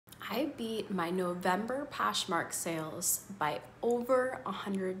I beat my November Poshmark sales by over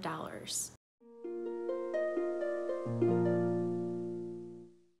 $100.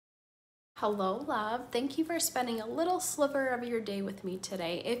 Hello, love. Thank you for spending a little sliver of your day with me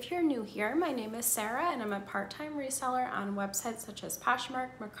today. If you're new here, my name is Sarah and I'm a part-time reseller on websites such as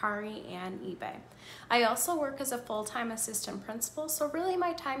Poshmark, Mercari, and eBay. I also work as a full-time assistant principal, so really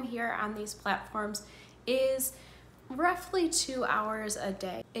my time here on these platforms is roughly 2 hours a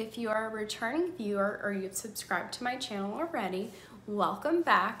day. If you are a returning viewer or you've subscribed to my channel already, welcome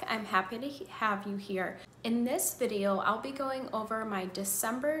back. I'm happy to have you here. In this video, I'll be going over my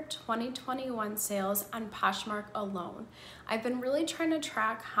December 2021 sales on Poshmark alone. I've been really trying to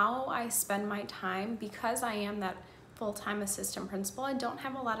track how I spend my time because I am that full-time assistant principal. I don't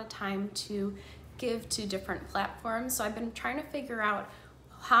have a lot of time to give to different platforms, so I've been trying to figure out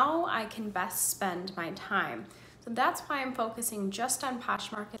how I can best spend my time. So that's why I'm focusing just on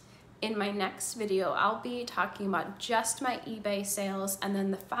Poshmark. In my next video, I'll be talking about just my eBay sales, and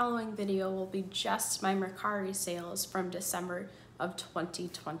then the following video will be just my Mercari sales from December of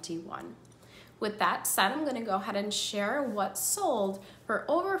 2021. With that said, I'm gonna go ahead and share what sold for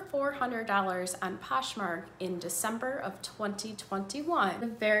over $400 on Poshmark in December of 2021. The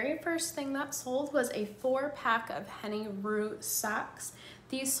very first thing that sold was a 4-pack of Henny Root socks.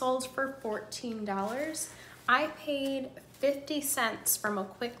 These sold for $14. I paid 50 cents from a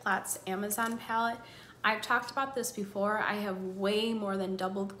Quick Lots Amazon pallet. I've talked about this before. I have way more than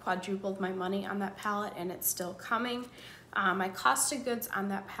doubled, quadrupled my money on that pallet, and it's still coming. My cost of goods on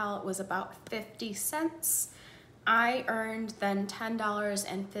that pallet was about 50 cents. I earned then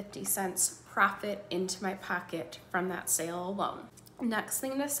 $10.50 profit into my pocket from that sale alone. Next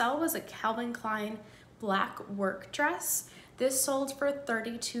thing to sell was a Calvin Klein black work dress. This sold for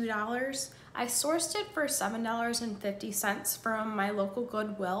 $32. I sourced it for $7.50 from my local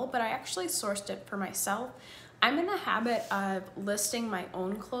Goodwill, but I actually sourced it for myself. I'm in the habit of listing my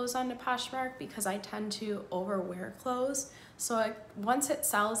own clothes onto Poshmark because I tend to overwear clothes. So once it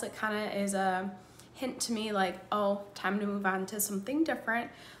sells, it kind of is a hint to me like, oh, time to move on to something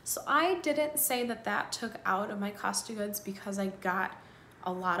different. So I didn't say that that took out of my cost of goods because I got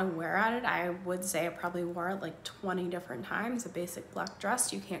a lot of wear at it. I would say I probably wore it like 20 different times. A basic black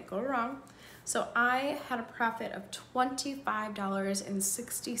dress, you can't go wrong. So I had a profit of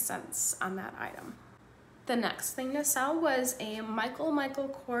 $25.60 on that item. The next thing to sell was a Michael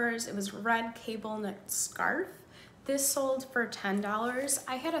Kors, it was red cable knit scarf. This sold for $10.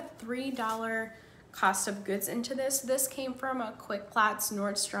 I had a $3 cost of goods into this. This came from a Quick Lots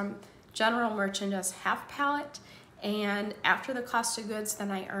Nordstrom general merchandise half pallet. And after the cost of goods, then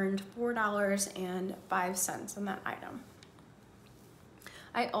I earned $4.05 on that item.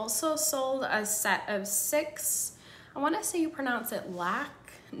 I also sold a set of 6, I want to say you pronounce it lac,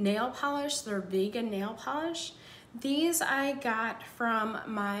 nail polish. They're vegan nail polish. These I got from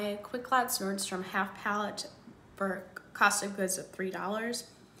my Quick Lots Nordstrom half pallet for cost of goods of $3.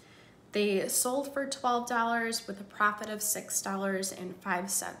 They sold for $12 with a profit of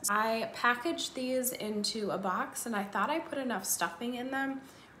 $6.05. I packaged these into a box and I thought I put enough stuffing in them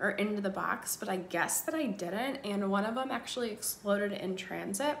or into the box, but I guess that I didn't, and one of them actually exploded in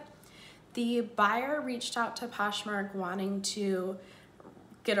transit. The buyer reached out to Poshmark wanting to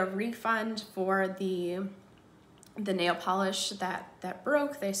get a refund for the nail polish that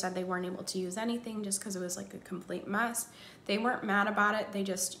broke. They said they weren't able to use anything just because it was like a complete mess. They weren't mad about it. They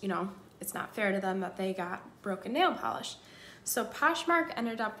just, it's not fair to them that they got broken nail polish. So Poshmark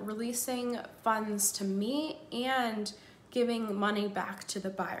ended up releasing funds to me and giving money back to the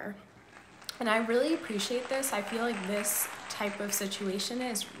buyer. And I really appreciate this. I feel like this type of situation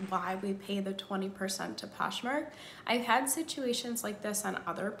is why we pay the 20% to Poshmark. I've had situations like this on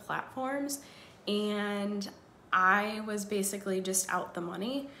other platforms and I was basically just out the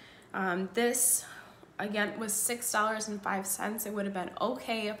money. This again was $6.05. It would have been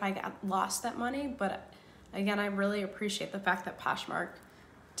okay if I lost that money, but again, I really appreciate the fact that Poshmark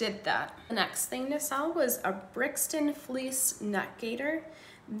did that. The next thing to sell was a Brixton fleece neck gaiter.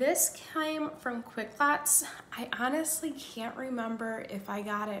 This came from Quick Lots. I honestly can't remember if I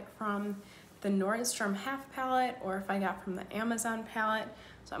got it from the Nordstrom half pallet or if I got from the Amazon pallet.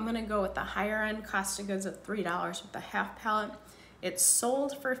 So I'm gonna go with the higher end cost of goods of $3 with the half pallet. It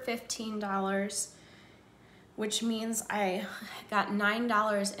sold for $15, which means I got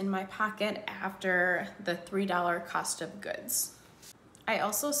 $9 in my pocket after the $3 cost of goods. I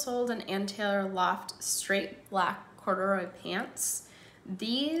also sold an Ann Taylor Loft straight black corduroy pants.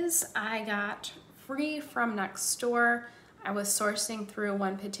 These I got free from Nextdoor. I was sourcing through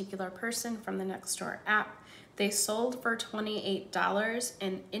one particular person from the Nextdoor app. They sold for $28,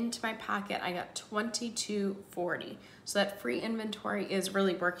 and into my pocket I got $22.40. So that free inventory is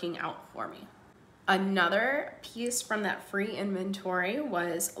really working out for me. Another piece from that free inventory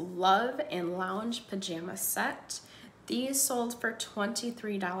was Love and Lounge pajama set. These sold for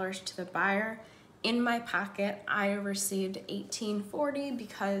 $23 to the buyer. In my pocket, I received $18.40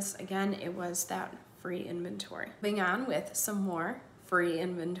 because, again, it was that free inventory. Moving on with some more free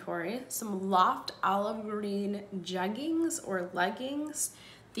inventory, some Loft olive green jeggings or leggings.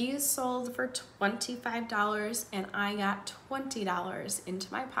 These sold for $25, and I got $20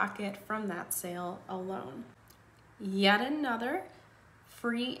 into my pocket from that sale alone. Yet another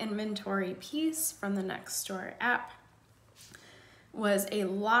free inventory piece from the Nextdoor app was a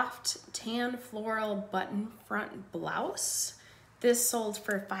Loft tan floral button front blouse. This sold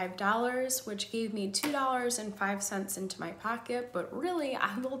for $5, which gave me $2.05 into my pocket, but really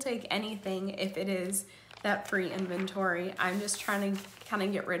I will take anything if it is that free inventory. I'm just trying to kind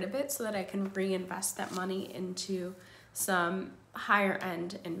of get rid of it so that I can reinvest that money into some higher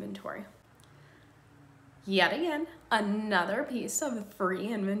end inventory. Yet again, another piece of free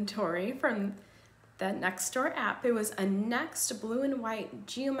inventory from the Nextdoor app. It was a Next blue and white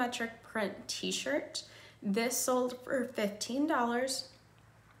geometric print t-shirt. This sold for $15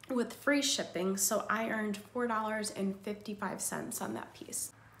 with free shipping, so I earned $4.55 on that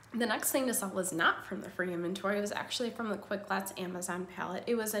piece. The next thing to sell was not from the free inventory. It was actually from the Quick Lots Amazon pallet.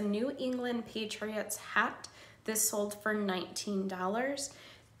 It was a New England Patriots hat. This sold for $19,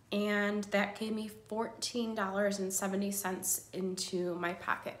 and that gave me $14.70 into my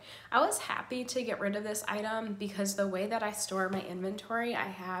pocket. I was happy to get rid of this item because the way that I store my inventory, I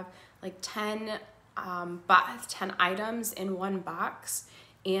have like 10 items in one box,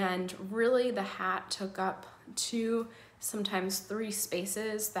 and really the hat took up 2, sometimes 3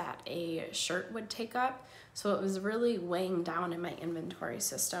 spaces that a shirt would take up, so it was really weighing down in my inventory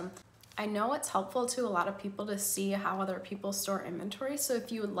system. I know it's helpful to a lot of people to see how other people store inventory, so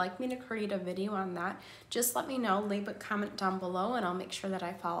if you would like me to create a video on that, just let me know, leave a comment down below, and I'll make sure that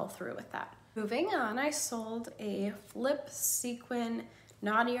I follow through with that. Moving on, I sold a flip sequin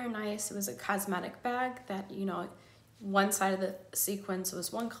Naughty or Nice. It was a cosmetic bag that, you know, one side of the sequence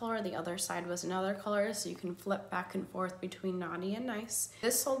was one color, the other side was another color, so you can flip back and forth between Naughty and Nice.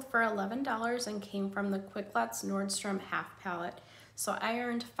 This sold for $11 and came from the Quick Lots Nordstrom half pallet. So I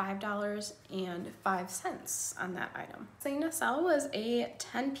earned $5.05 on that item. Thing to sell was a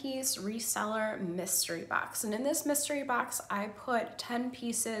 10-piece reseller mystery box. And in this mystery box, I put 10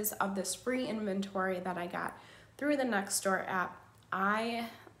 pieces of this free inventory that I got through the Nextdoor app. I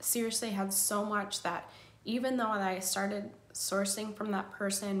seriously had so much that even though I started sourcing from that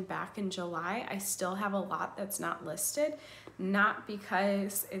person back in July, I still have a lot that's not listed. Not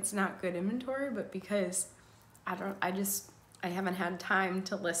because it's not good inventory, but because I haven't had time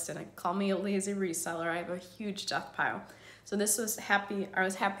to list it. Call me a lazy reseller. I have a huge death pile. So I was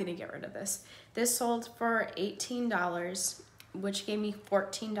happy to get rid of this. This sold for $18, which gave me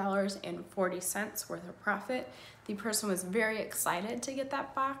 $14.40 worth of profit. The person was very excited to get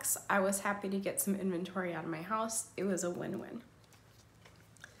that box. I was happy to get some inventory out of my house. It was a win-win.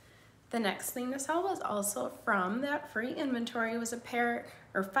 The next thing to sell was also from that free inventory. It was 5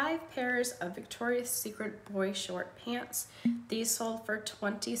 pairs of Victoria's Secret boy short pants. These sold for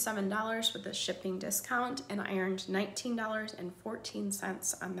 $27 with a shipping discount, and I earned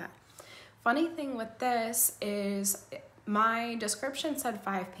 $19.14 on that. Funny thing with this is my description said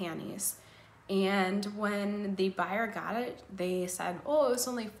 5 panties, and when the buyer got it, they said, oh, it was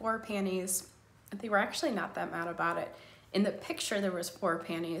only 4 panties. They were actually not that mad about it. In the picture, there was 4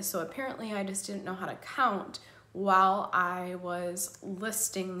 panties, so apparently I just didn't know how to count while I was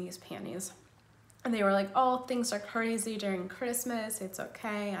listing these panties. And they were like, oh, things are crazy during Christmas. It's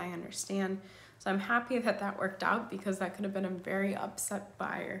okay, I understand. So I'm happy that that worked out because that could have been a very upset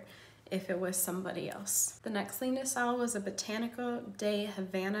buyer if it was somebody else. The next thing to sell was a Botanical Day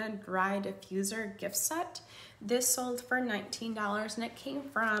Havana Dry Diffuser gift set. This sold for $19, and it came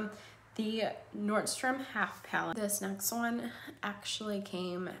from the Nordstrom half pallet. This next one actually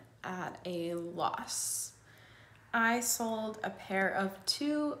came at a loss. I sold a pair of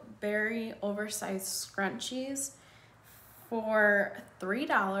 2 very oversized scrunchies for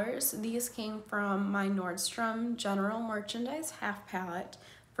 $3. These came from my Nordstrom general merchandise half pallet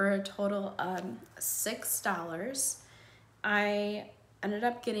for a total of $6. I ended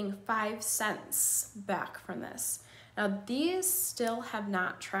up getting 5 cents back from this. Now these still have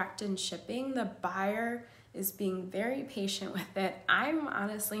not tracked in shipping. The buyer is being very patient with it. I'm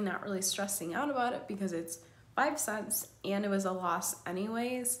honestly not really stressing out about it because it's 5 cents and it was a loss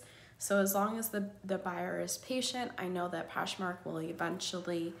anyways. So as long as the buyer is patient, I know that Poshmark will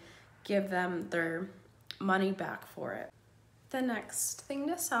eventually give them their money back for it. The next thing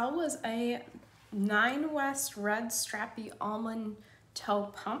to sell was a 9 West red strappy almond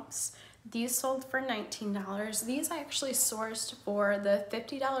toe pumps. These sold for $19. These I actually sourced for the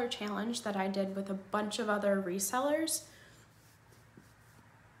 $50 challenge that I did with a bunch of other resellers.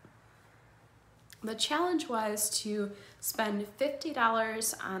 The challenge was to spend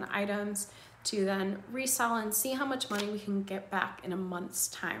 $50 on items to then resell and see how much money we can get back in a month's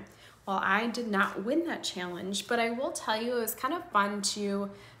time. Well, I did not win that challenge, but I will tell you it was kind of fun to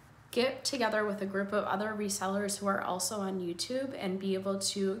get together with a group of other resellers who are also on YouTube and be able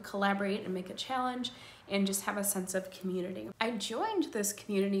to collaborate and make a challenge and just have a sense of community. I joined this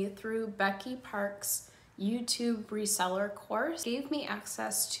community through Becky Park's YouTube reseller course. It gave me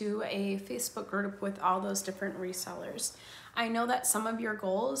access to a Facebook group with all those different resellers. I know that some of your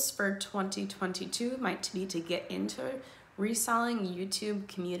goals for 2022 might be to get into reselling YouTube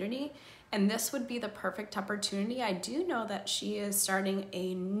community, and this would be the perfect opportunity. I do know that she is starting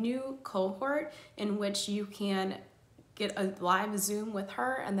a new cohort in which you can get a live Zoom with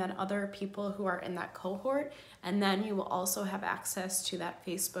her and then other people who are in that cohort, and then you will also have access to that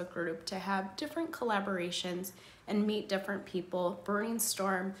Facebook group to have different collaborations and meet different people,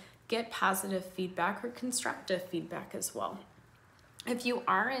 brainstorm, get positive feedback or constructive feedback as well. If you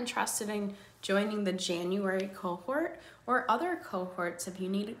are interested in joining the January cohort or other cohorts, if you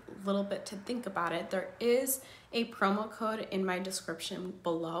need a little bit to think about it, there is a promo code in my description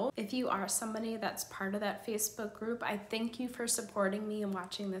below. If you are somebody that's part of that Facebook group, I thank you for supporting me and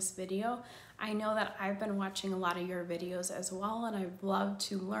watching this video. I know that I've been watching a lot of your videos as well, and I'd love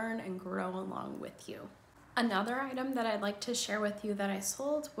to learn and grow along with you. Another item that I'd like to share with you that I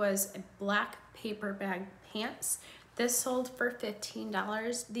sold was a black paper bag pants. This sold for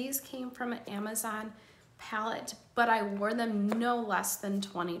 $15. These came from an Amazon pallet, but I wore them no less than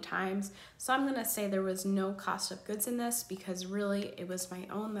 20 times. So I'm gonna say there was no cost of goods in this because really it was my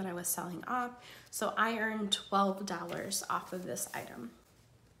own that I was selling off. So I earned $12 off of this item.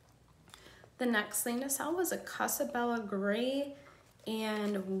 The next thing to sell was a Casabella gray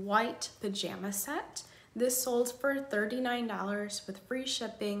and white pajama set. This sold for $39 with free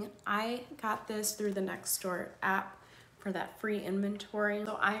shipping. I got this through the Nextdoor app for that free inventory.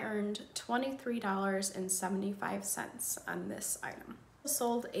 So I earned $23.75 on this item. I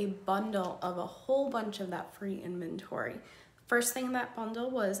sold a bundle of a whole bunch of that free inventory. First thing in that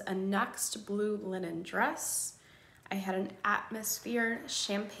bundle was a Next blue linen dress. I had an Atmosphere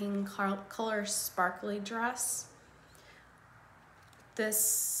champagne color sparkly dress.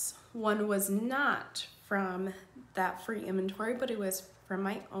 This one was not from that free inventory, but it was from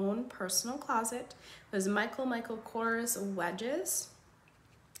my own personal closet. It was Michael Kors wedges.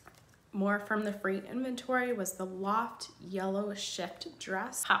 More from the free inventory was the Loft yellow shift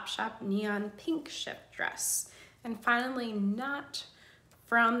dress, Topshop neon pink shift dress. And finally, not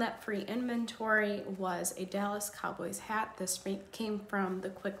from that free inventory was a Dallas Cowboys hat. This came from the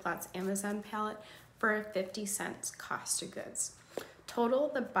Quick Lots Amazon palette for a 50-cent cost of goods. Total,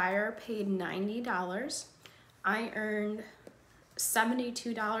 the buyer paid $90. I earned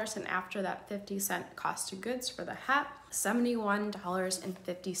 $72, and after that 50-cent cost of goods for the hat,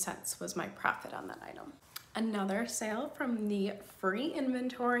 $71.50 was my profit on that item. Another sale from the free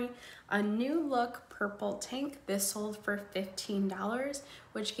inventory, a new look purple tank. This sold for $15,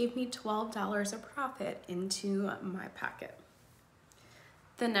 which gave me $12 of profit into my pocket.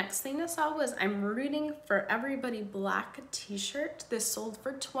 The next thing to sell was I'm Rooting for Everybody black t-shirt. This sold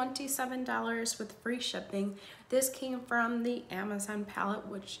for $27 with free shipping. This came from the Amazon palette,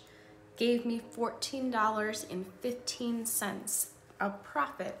 which gave me $14.15 of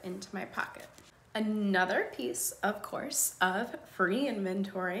profit into my pocket. Another piece, of course, of free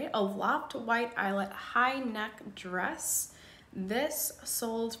inventory, a Loft white eyelet high neck dress. This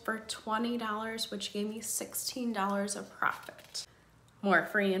sold for $20, which gave me $16 of profit. More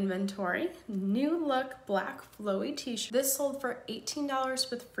free inventory, new look black flowy t-shirt. This sold for $18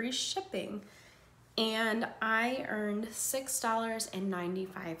 with free shipping, and I earned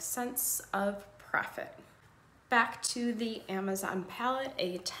 $6.95 of profit. Back to the Amazon palette,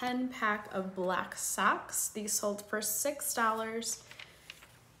 a 10-pack of black socks. These sold for $6.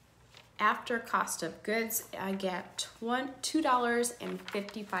 After cost of goods, I get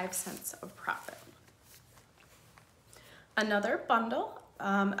 $2.55 of profit. Another bundle,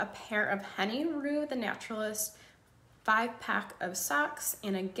 a pair of Henny Rue the Naturalist 5-pack of socks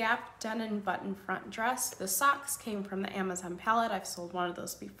and a Gap denim button front dress. The socks came from the Amazon palette. I've sold one of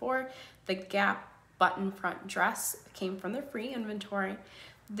those before. The Gap button front dress came from the free inventory.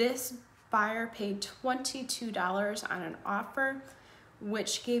 This buyer paid $22 on an offer,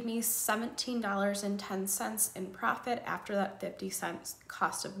 which gave me $17.10 in profit after that 50 cents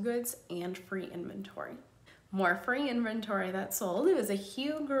cost of goods and free inventory. More free inventory that sold. It was a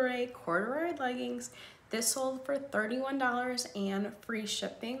hue gray corduroy leggings. This sold for $31 and free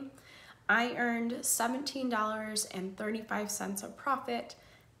shipping. I earned $17.35 of profit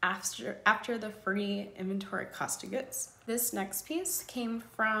after the free inventory cost of goods. This next piece came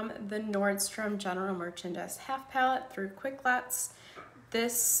from the Nordstrom General Merchandise half pallet through Quick Lots.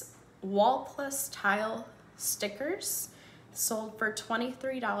 This wall plus tile stickers sold for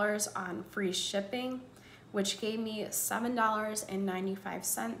 $23 on free shipping, which gave me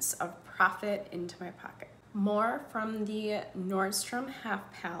 $7.95 of profit into my pocket. More from the Nordstrom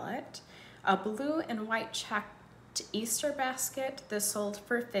half pallet, a blue and white checked Easter basket. This sold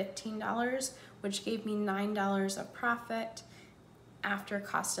for $15, which gave me $9 of profit after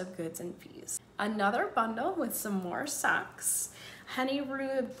cost of goods and fees. Another bundle with some more socks. Henny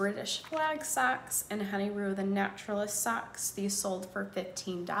Roo British flag socks and Henny Roo the Naturalist socks. These sold for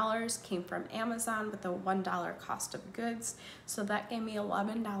 $15, came from Amazon with a $1 cost of goods, so that gave me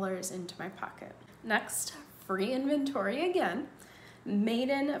 $11 into my pocket. Next, free inventory again.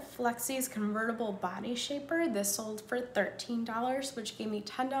 Maiden Flexi's convertible body shaper. This sold for $13, which gave me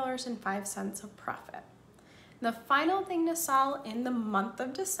 $10.05 of profit. The final thing to sell in the month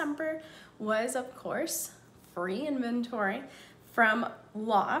of December was, of course, free inventory from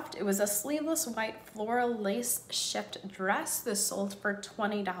Loft. It was a sleeveless white floral lace shift dress. This sold for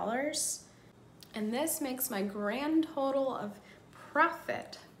 $20. And this makes my grand total of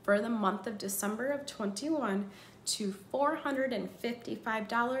profit for the month of December of 21 to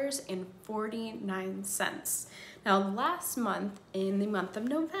 $455.49. Now last month, in the month of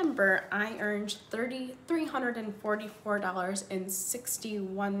November, I earned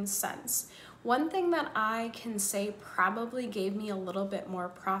 $344.61. One thing that I can say probably gave me a little bit more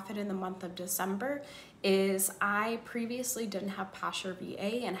profit in the month of December is I previously didn't have Posher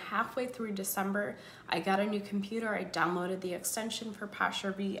VA, and halfway through December, I got a new computer. I downloaded the extension for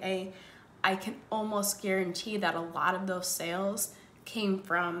Posher VA. I can almost guarantee that a lot of those sales came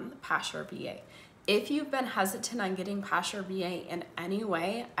from Posher VA. If you've been hesitant on getting Posher VA in any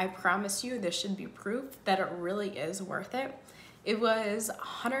way, I promise you this should be proof that it really is worth it. It was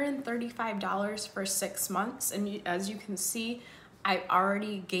 $135 for 6 months, and as you can see, I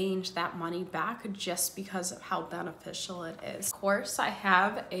already gained that money back just because of how beneficial it is. Of course, I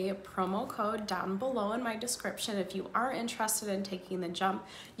have a promo code down below in my description. If you are interested in taking the jump,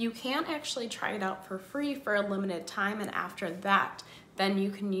 you can actually try it out for free for a limited time, and after that, then you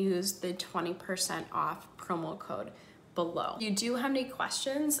can use the 20% off promo code below. If you do have any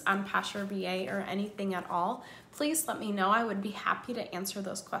questions on Posher VA or anything at all, please let me know. I would be happy to answer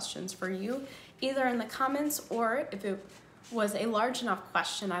those questions for you, either in the comments, or if it was a large enough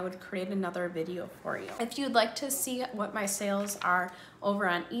question, I would create another video for you. If you'd like to see what my sales are over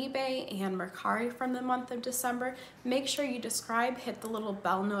on eBay and Mercari from the month of December, make sure you subscribe, hit the little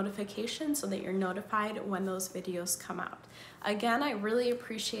bell notification so that you're notified when those videos come out. Again, I really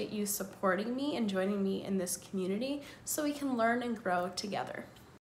appreciate you supporting me and joining me in this community so we can learn and grow together.